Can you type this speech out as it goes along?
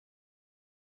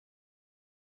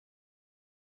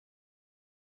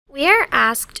We are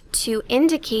asked to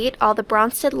indicate all the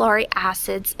Bronsted Lowry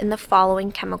acids in the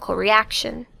following chemical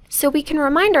reaction. So we can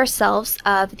remind ourselves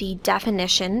of the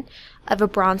definition of a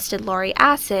Bronsted Lowry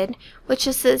acid, which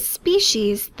is a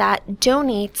species that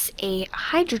donates a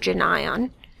hydrogen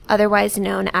ion, otherwise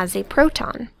known as a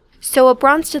proton. So a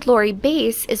Bronsted Lowry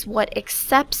base is what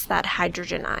accepts that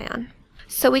hydrogen ion.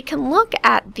 So we can look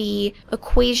at the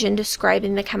equation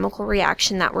describing the chemical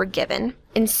reaction that we're given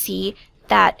and see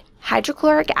that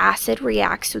hydrochloric acid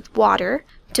reacts with water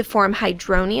to form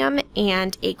hydronium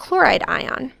and a chloride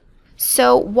ion.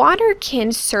 So water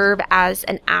can serve as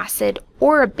an acid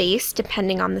or a base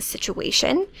depending on the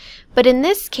situation, but in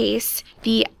this case,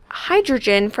 the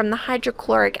hydrogen from the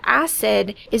hydrochloric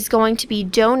acid is going to be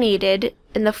donated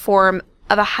in the form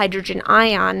of a hydrogen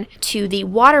ion to the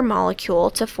water molecule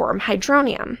to form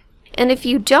hydronium. And if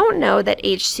you don't know that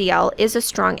HCl is a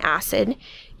strong acid,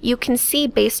 you can see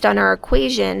based on our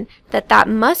equation that that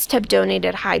must have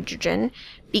donated hydrogen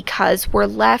because we're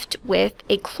left with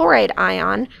a chloride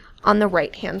ion on the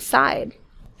right-hand side.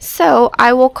 So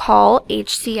I will call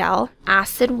HCl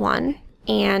acid 1,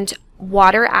 and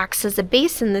water acts as a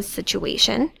base in this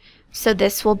situation, so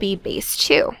this will be base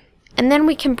 2. And then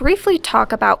we can briefly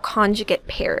talk about conjugate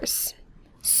pairs.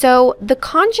 So the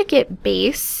conjugate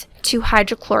base to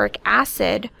hydrochloric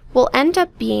acid will end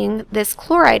up being this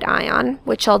chloride ion,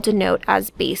 which I'll denote as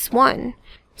base 1.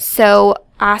 So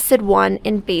acid 1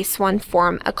 and base 1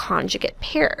 form a conjugate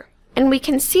pair. And we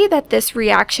can see that this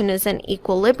reaction is in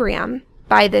equilibrium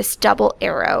by this double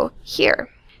arrow here.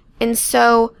 And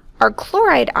so our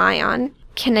chloride ion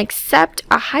can accept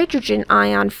a hydrogen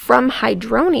ion from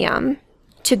hydronium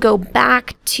to go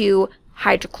back to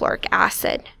hydrochloric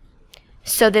acid.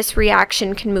 So this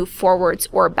reaction can move forwards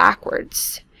or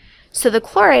backwards. So the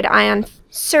chloride ion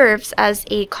serves as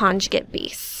a conjugate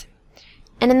base.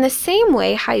 And in the same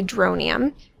way,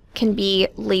 hydronium can be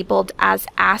labeled as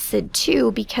acid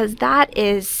 2 because that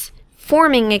is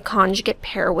forming a conjugate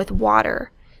pair with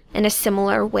water. In a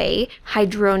similar way,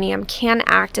 hydronium can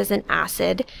act as an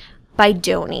acid by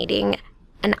donating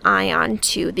an ion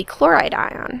to the chloride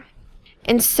ion.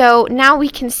 And so now we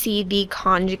can see the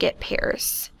conjugate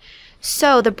pairs.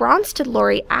 So the Bronsted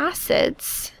Lowry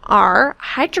acids are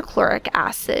hydrochloric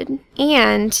acid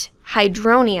and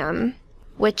hydronium,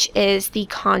 which is the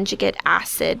conjugate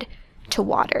acid to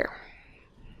water.